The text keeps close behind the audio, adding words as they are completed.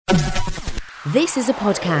This is a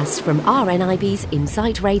podcast from RNIB's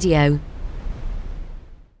Insight Radio.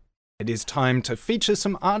 It is time to feature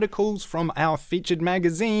some articles from our featured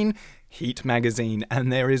magazine, Heat Magazine,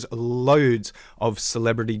 and there is loads of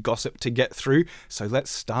celebrity gossip to get through, so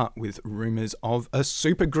let's start with rumours of a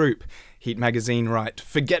supergroup. Heat Magazine write,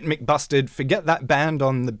 forget Mick Busted, forget that band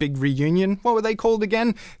on the big reunion, what were they called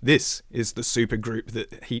again? This is the supergroup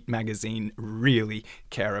that Heat Magazine really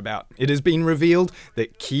care about. It has been revealed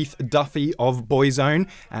that Keith Duffy of Boyzone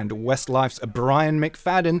and Westlife's Brian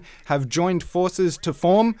McFadden have joined forces to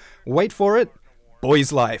form, wait for it,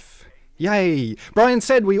 Boys Life. Yay! Brian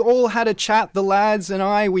said we all had a chat, the lads and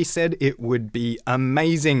I, we said it would be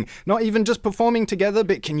amazing. Not even just performing together,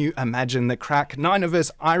 but can you imagine the crack? 9 of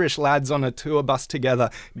us Irish lads on a tour bus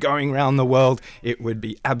together, going around the world. It would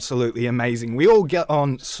be absolutely amazing. We all get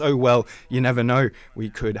on so well, you never know.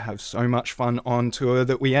 We could have so much fun on tour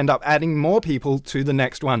that we end up adding more people to the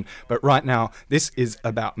next one. But right now, this is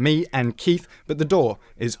about me and Keith, but the door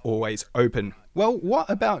is always open. Well, what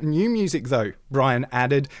about new music though? Brian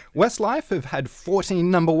added, Westlife have had 14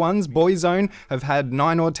 number ones, Boyzone have had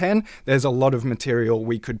 9 or 10. There's a lot of material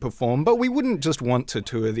we could perform, but we wouldn't just want to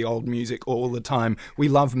tour the old music all the time. We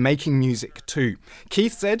love making music too.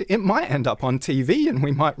 Keith said it might end up on TV and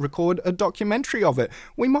we might record a documentary of it.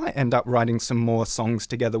 We might end up writing some more songs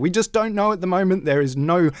together. We just don't know at the moment. There is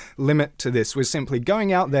no limit to this. We're simply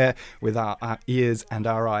going out there with our ears and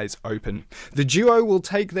our eyes open. The duo will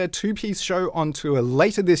take their two-piece show on tour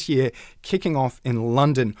later this year, kicking off in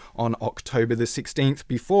London on October the 16th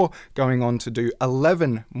before going on to do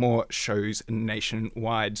 11 more shows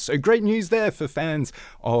nationwide. So great news there for fans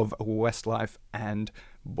of Westlife and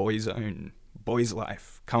Boyzone. Boys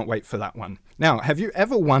Life. Can't wait for that one. Now, have you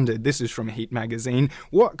ever wondered, this is from Heat Magazine,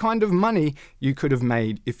 what kind of money you could have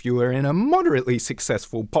made if you were in a moderately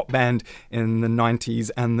successful pop band in the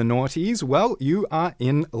 90s and the noughties? Well, you are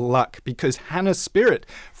in luck because Hannah Spirit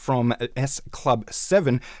from S Club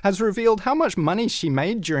 7 has revealed how much money she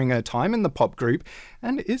made during her time in the pop group,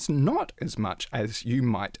 and it's not as much as you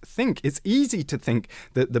might think. It's easy to think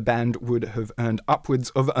that the band would have earned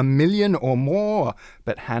upwards of $1 million or more,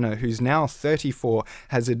 but Hannah, who's now 34,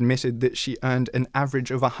 has admitted that she earned an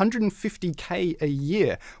average of $150K a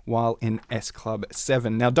year while in S Club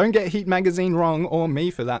 7. Now, don't get Heat Magazine wrong, or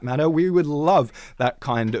me for that matter. We would love that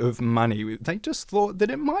kind of money. They just thought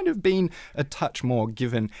that it might have been a touch more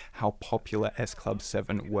given how popular S Club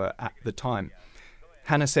 7 were at the time.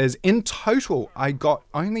 Hannah says, in total, I got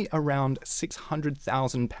only around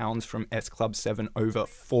 £600,000 from S Club 7 over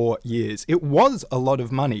 4 years. It was a lot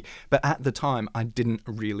of money, but at the time, I didn't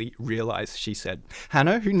really realise, she said.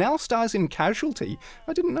 Hannah, who now stars in Casualty,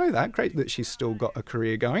 I didn't know that, great that she's still got a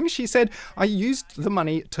career going. She said, I used the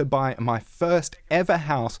money to buy my first ever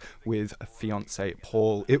house with fiancé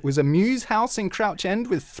Paul. It was a Muse house in Crouch End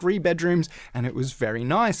with 3 bedrooms, and it was very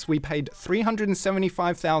nice. We paid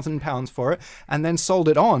 £375,000 for it, and then sold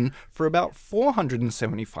it on for about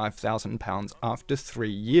 £475,000 after 3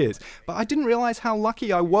 years. But I didn't realise how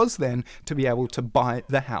lucky I was then to be able to buy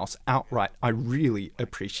the house outright. I really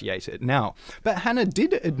appreciate it now. But Hannah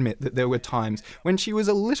did admit that there were times when she was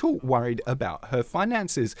a little worried about her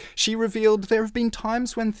finances. She revealed there have been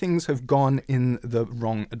times when things have gone in the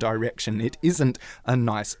wrong direction. It isn't a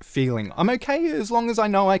nice feeling. I'm okay as long as I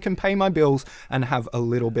know I can pay my bills and have a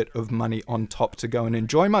little bit of money on top to go and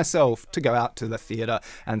enjoy myself, to go out to the theatre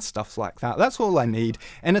and stuff like that. That's all I need.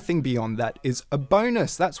 Anything beyond that is a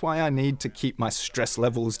bonus. That's why I need to keep my stress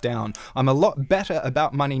levels down. I'm a lot better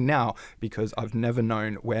about money now because I've never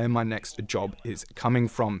known where my next job is coming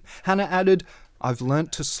from. Hannah added, I've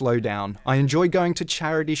learnt to slow down. I enjoy going to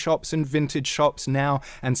charity shops and vintage shops now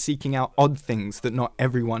and seeking out odd things that not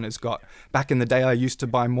everyone has got. Back in the day, I used to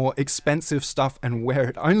buy more expensive stuff and wear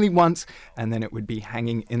it only once, and then it would be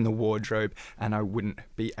hanging in the wardrobe and I wouldn't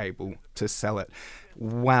be able to sell it.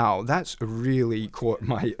 Wow, that's really caught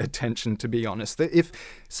my attention, to be honest. That if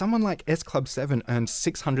someone like S Club 7 earned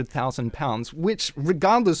 £600,000, which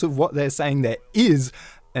regardless of what they're saying there is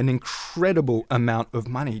an incredible amount of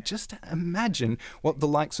money. Just imagine what the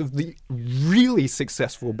likes of the really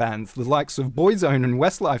successful bands, the likes of Boyzone and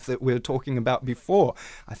Westlife that we were talking about before,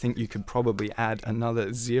 I think you could probably add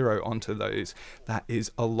another 0 onto those. That is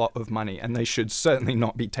a lot of money, and they should certainly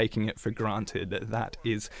not be taking it for granted. That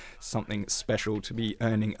is something special to be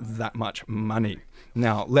earning that much money.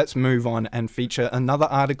 Now, let's move on and feature another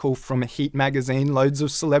article from Heat Magazine, loads of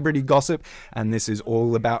celebrity gossip, and this is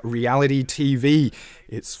all about reality TV.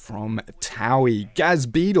 It's from Towie. Gaz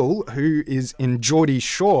Beadle, who is in Geordie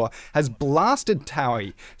Shore, has blasted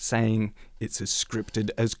Towie, saying it's as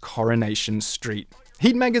scripted as Coronation Street.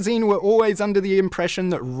 Heat magazine were always under the impression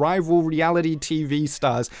that rival reality TV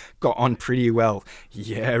stars got on pretty well.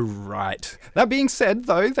 Yeah, right. That being said,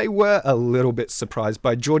 though, they were a little bit surprised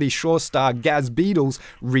by Geordie Shore star Gaz Beadle's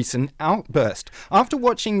recent outburst. After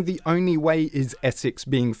watching The Only Way is Essex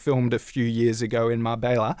being filmed a few years ago in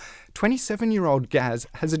Marbella, 27-year-old Gaz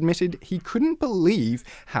has admitted he couldn't believe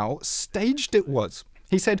how staged it was.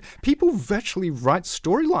 He said, people virtually write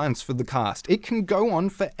storylines for the cast. It can go on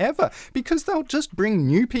forever because they'll just bring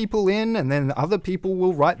new people in and then other people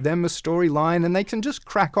will write them a storyline and they can just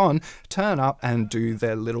crack on, turn up and do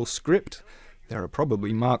their little script. There are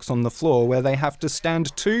probably marks on the floor where they have to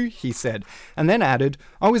stand too, he said, and then added,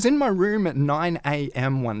 I was in my room at 9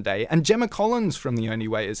 a.m. one day and Gemma Collins from The Only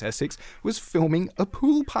Way is Essex was filming a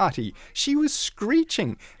pool party. She was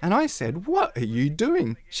screeching and I said, what are you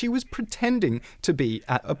doing? She was pretending to be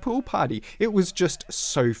at a pool party. It was just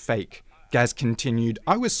so fake. Gaz continued,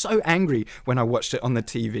 I was so angry when I watched it on the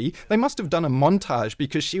TV. They must have done a montage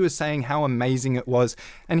because she was saying how amazing it was.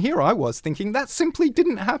 And here I was thinking that simply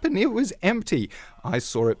didn't happen. It was empty. I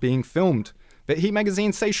saw it being filmed. But Heat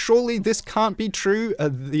magazine say surely this can't be true.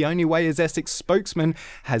 The Only Way is Essex spokesman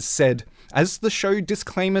has said, as the show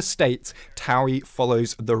disclaimer states, Towie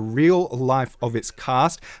follows the real life of its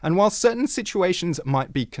cast, and while certain situations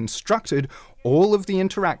might be constructed, all of the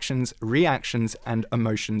interactions, reactions, and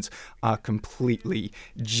emotions are completely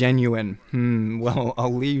genuine. Well,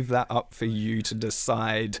 I'll leave that up for you to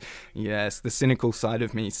decide. Yes, the cynical side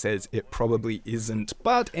of me says it probably isn't.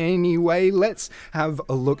 But anyway, let's have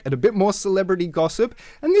a look at a bit more celebrity gossip,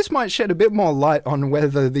 and this might shed a bit more light on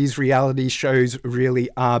whether these reality shows really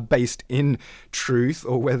are based in truth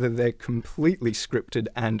or whether they're completely scripted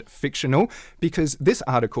and fictional, because this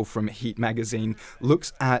article from Heat magazine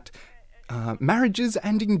looks at marriages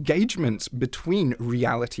and engagements between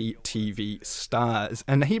reality TV stars.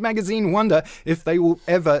 And Heat magazine wonder if they will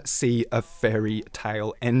ever see a fairy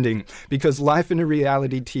tale ending, because life in a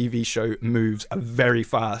reality TV show moves very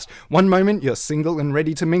fast. One moment you're single and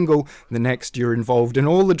ready to mingle, the next you're involved in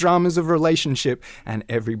all the dramas of relationship and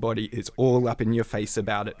everybody is all up in your face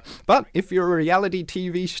about it. But if you're a reality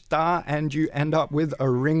TV star and you end up with a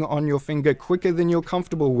ring on your finger quicker than you're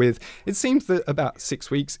comfortable with, it seems that about 6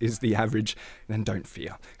 weeks is the average. Then don't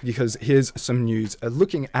fear, because here's some news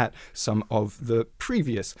looking at some of the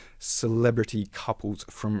previous celebrity couples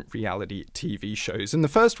from reality TV shows. And the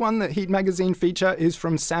first one that Heat magazine feature is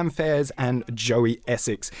from Sam Fairs and Joey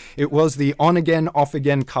Essex. It was the on-again,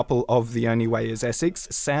 off-again couple of The Only Way is Essex.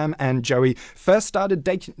 Sam and Joey first started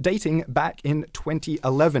dating back in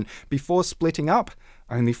 2011 before splitting up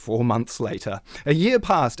only 4 months later. A year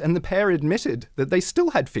passed and the pair admitted that they still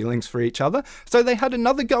had feelings for each other, so they had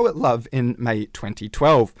another go at love in May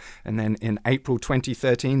 2012. And then in April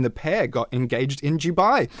 2013, the pair got engaged in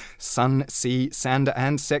Dubai. Sun, sea, sand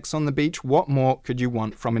and sex on the beach. What more could you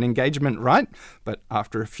want from an engagement, right? But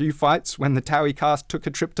after a few fights, when the Towie cast took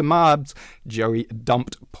a trip to Marbs, Joey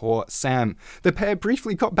dumped poor Sam. The pair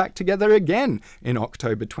briefly got back together again in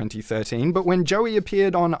October 2013, but when Joey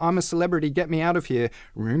appeared on I'm a Celebrity, Get Me Out of Here,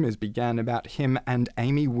 rumours began about him and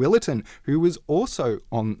Amy Willerton, who was also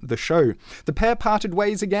on the show. The pair parted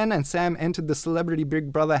ways again and Sam entered the Celebrity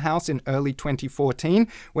Big Brother house in early 2014,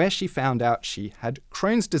 where she found out she had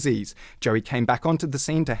Crohn's disease. Joey came back onto the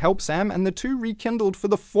scene to help Sam and the two rekindled for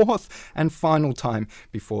the fourth and final time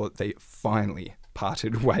before they finally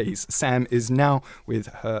parted ways. Sam is now with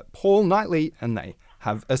her Paul Knightley and they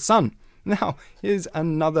have a son. Now, here's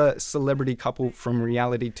another celebrity couple from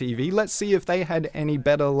reality TV. Let's see if they had any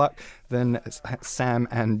better luck than Sam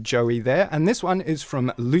and Joey there. And this one is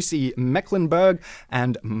from Lucy Mecklenburg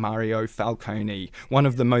and Mario Falcone, one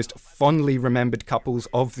of the most fondly remembered couples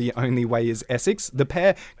of The Only Way is Essex. The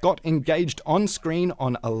pair got engaged on screen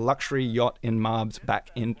on a luxury yacht in Marbs back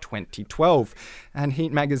in 2012. And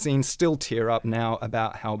Heat magazine still tear up now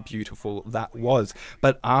about how beautiful that was.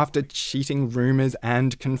 But after cheating rumours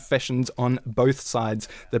and confessions on both sides,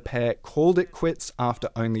 the pair called it quits after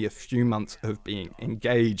only a few months of being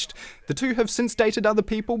engaged. The two have since dated other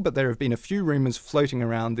people, but there have been a few rumours floating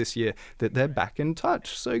around this year that they're back in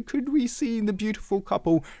touch. So could we see the beautiful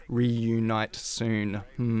couple reunite soon?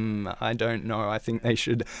 I don't know. I think they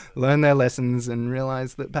should learn their lessons and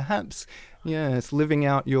realise that perhaps, yes, living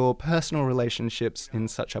out your personal relationships in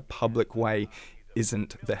such a public way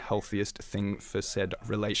isn't the healthiest thing for said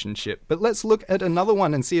relationship. But let's look at another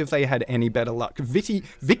one and see if they had any better luck. Vicky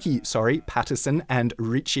Pattison and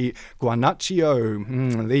Richie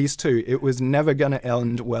Guanaccio. These two, it was never going to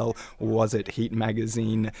end well, was it? Heat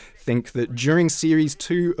magazine think that during series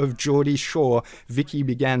 2 of Geordie Shore, Vicky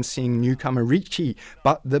began seeing newcomer Richie,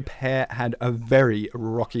 but the pair had a very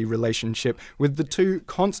rocky relationship, with the two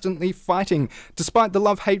constantly fighting. Despite the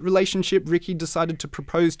love-hate relationship, Ricky decided to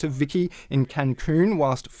propose to Vicky in Cancun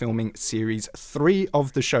whilst filming series 3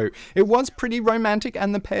 of the show. It was pretty romantic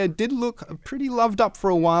and the pair did look pretty loved up for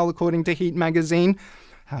a while, according to Heat magazine.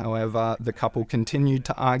 However, the couple continued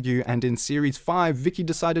to argue, and in series 5, Vicky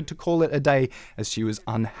decided to call it a day as she was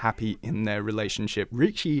unhappy in their relationship.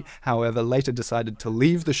 Richie, however, later decided to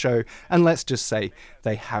leave the show, and let's just say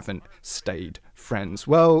they haven't stayed friends.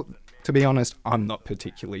 Well, to be honest, I'm not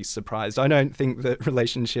particularly surprised. I don't think that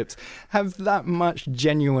relationships have that much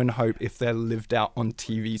genuine hope if they're lived out on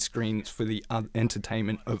TV screens for the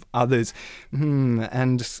entertainment of others.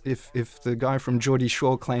 And if the guy from Geordie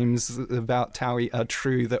Shore claims about Towie are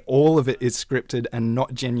true, that all of it is scripted and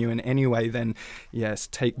not genuine anyway, then yes,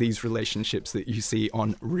 take these relationships that you see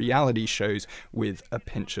on reality shows with a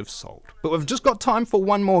pinch of salt. But we've just got time for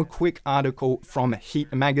one more quick article from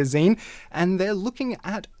Heat magazine, and they're looking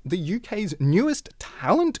at the UK's newest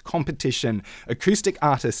talent competition. Acoustic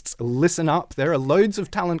artists, listen up. There are loads of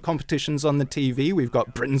talent competitions on the TV. We've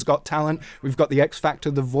got Britain's Got Talent, we've got The X Factor,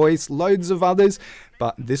 The Voice, loads of others.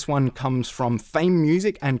 But this one comes from Fame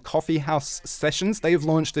Music and Coffee House Sessions. They have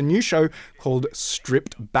launched a new show called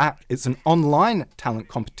Stripped Back. It's an online talent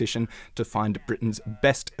competition to find Britain's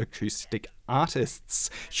best acoustic artists.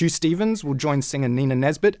 Hugh Stevens will join singer Nina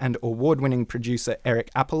Nesbitt and award-winning producer Eric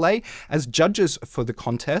Appelay as judges for the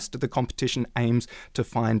contest. The competition aims to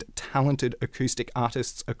find talented acoustic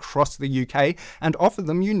artists across the UK and offer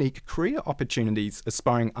them unique career opportunities.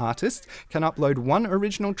 Aspiring artists can upload one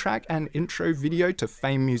original track and intro video to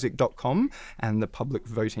famemusic.com, and the public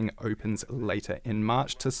voting opens later in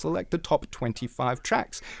March to select the top 25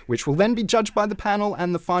 tracks, which will then be judged by the panel,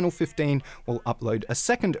 and the final 15 will upload a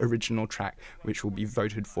second original track, which will be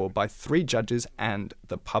voted for by 3 judges and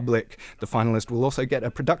the public. The finalist will also get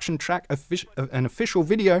a production track, an official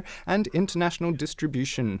video, and international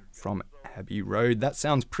distribution from Abbey Road. That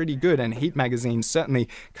sounds pretty good, and Heat magazine certainly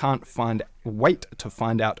can't wait to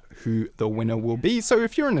find out who the winner will be. So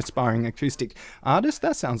if you're an aspiring acoustic artist,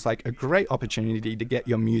 that sounds like a great opportunity to get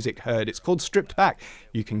your music heard. It's called Stripped Back.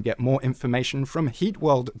 You can get more information from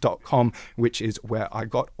heatworld.com, which is where I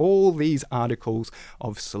got all these articles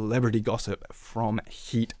of celebrity gossip from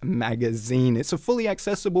Heat magazine. It's a fully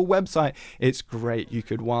accessible website. It's great. You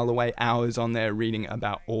could while away hours on there reading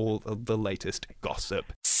about all of the latest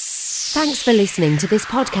gossip. Thanks for listening to this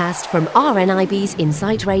podcast from RNIB's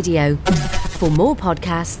Insight Radio. For more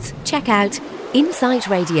podcasts, check out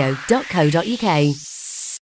insightradio.co.uk.